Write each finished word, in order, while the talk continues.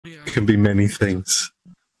can be many things.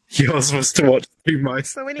 Yours was to watch through my.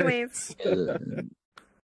 So, anyways,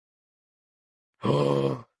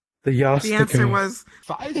 Oh, the yall the answer sticker. was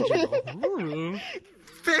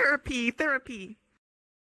therapy. Therapy.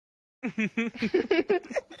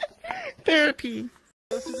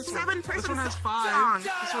 7 person. This one has 5.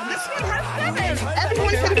 This one has 7.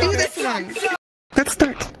 Everyone's gonna do this one. Let's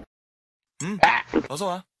start. 어서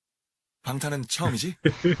와. 방탄은 처음이지?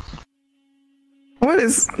 What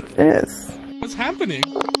is this? What's happening?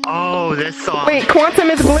 Oh, this song. Wait,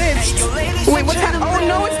 Quantum is glitched. Wait, what's happening? Oh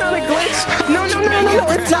no, it's not a glitch. No,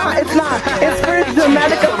 it's not. It's not. It's for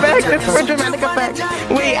dramatic effect. It's for dramatic effect.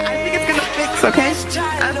 Wait, I think it's gonna fix. Okay,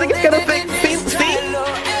 I think it's gonna fix. See?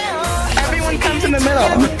 Everyone comes in the middle.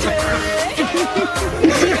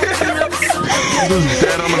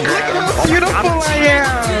 Dead on the ground. Look how beautiful I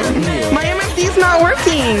am. My MFD's not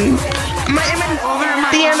working. My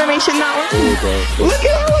MFD animation not working. Look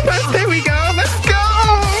at all of us. There we go. Let's go.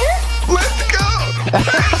 Let's go.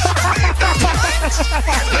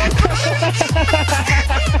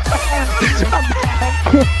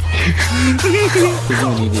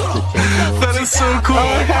 That is so cool.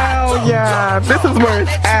 Oh hell yeah. This is where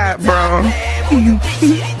it's at, bro.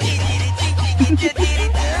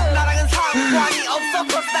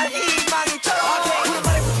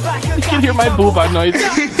 You can hear my booba noise.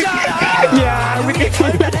 Yeah, we can hear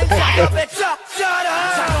it.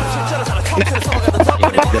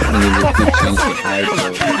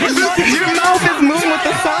 Your mouth is moving with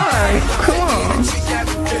the song. Cool.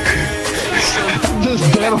 Just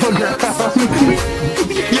dead on the ground.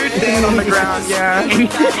 You're dead on the ground, yeah.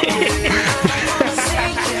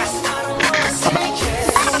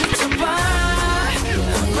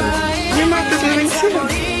 Your mouth is moving too.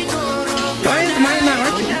 Why is mine not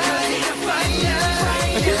working?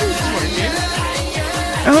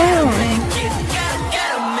 Oh.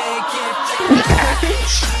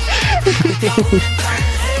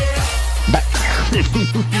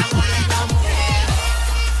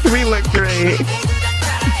 We look great.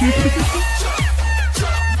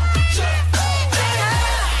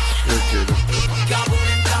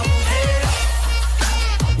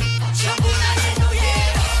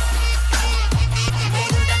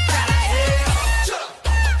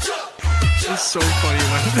 It's so funny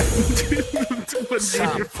when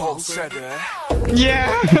Junior falls.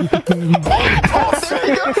 Yeah.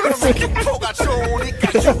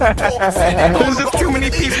 There's just too many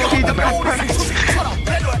people. He just got punched.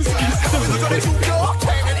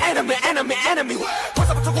 Enemy.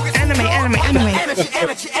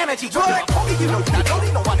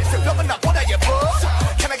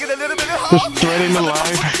 Just threading the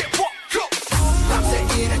line.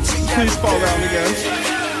 Please fall down again.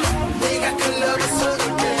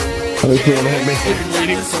 Oh, they can't hit me. I'm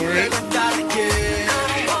waiting for it.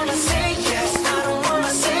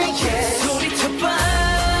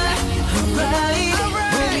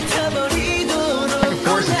 I can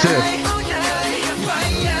force it too.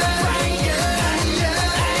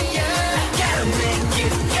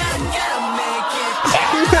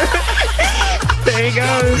 There he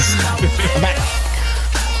goes.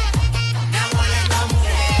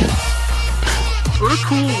 What a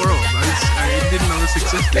cool world. I didn't know this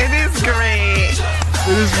existed. It is great.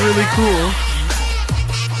 It is really cool.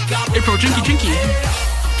 April, Jinky.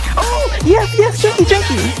 Oh, yes,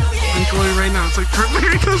 Junkie. I'm going right now. It's like,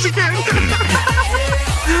 there it goes again.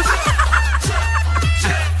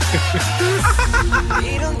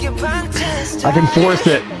 I can force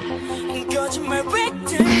it.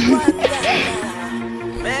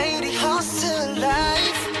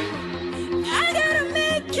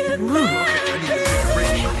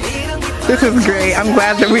 This is great. I'm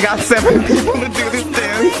glad that we got 7 people to do this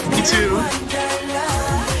dance. Me too.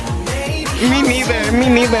 Me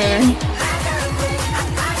neither.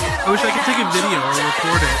 I wish I could take a video or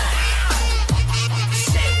record it.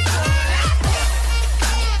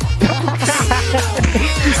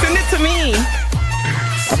 Send it to me.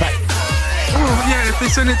 Oh, yeah, if they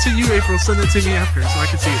send it to you, April, send it to me after so I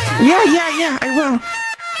can see it too. Yeah, I will.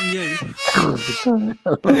 Yay.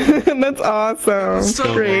 That's awesome.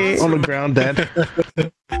 So great. On the ground, dead.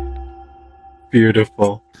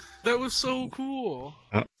 Beautiful. That was so cool.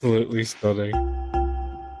 Absolutely stunning.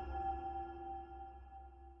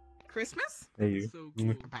 Christmas? Hey, you. So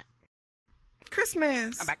cool.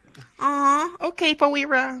 Christmas. I'm back. Aw, okay,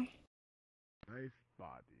 Poira. Nice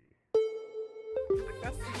body.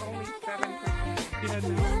 That's the only 7 Yeah,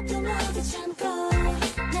 no.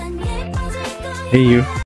 Hey, you.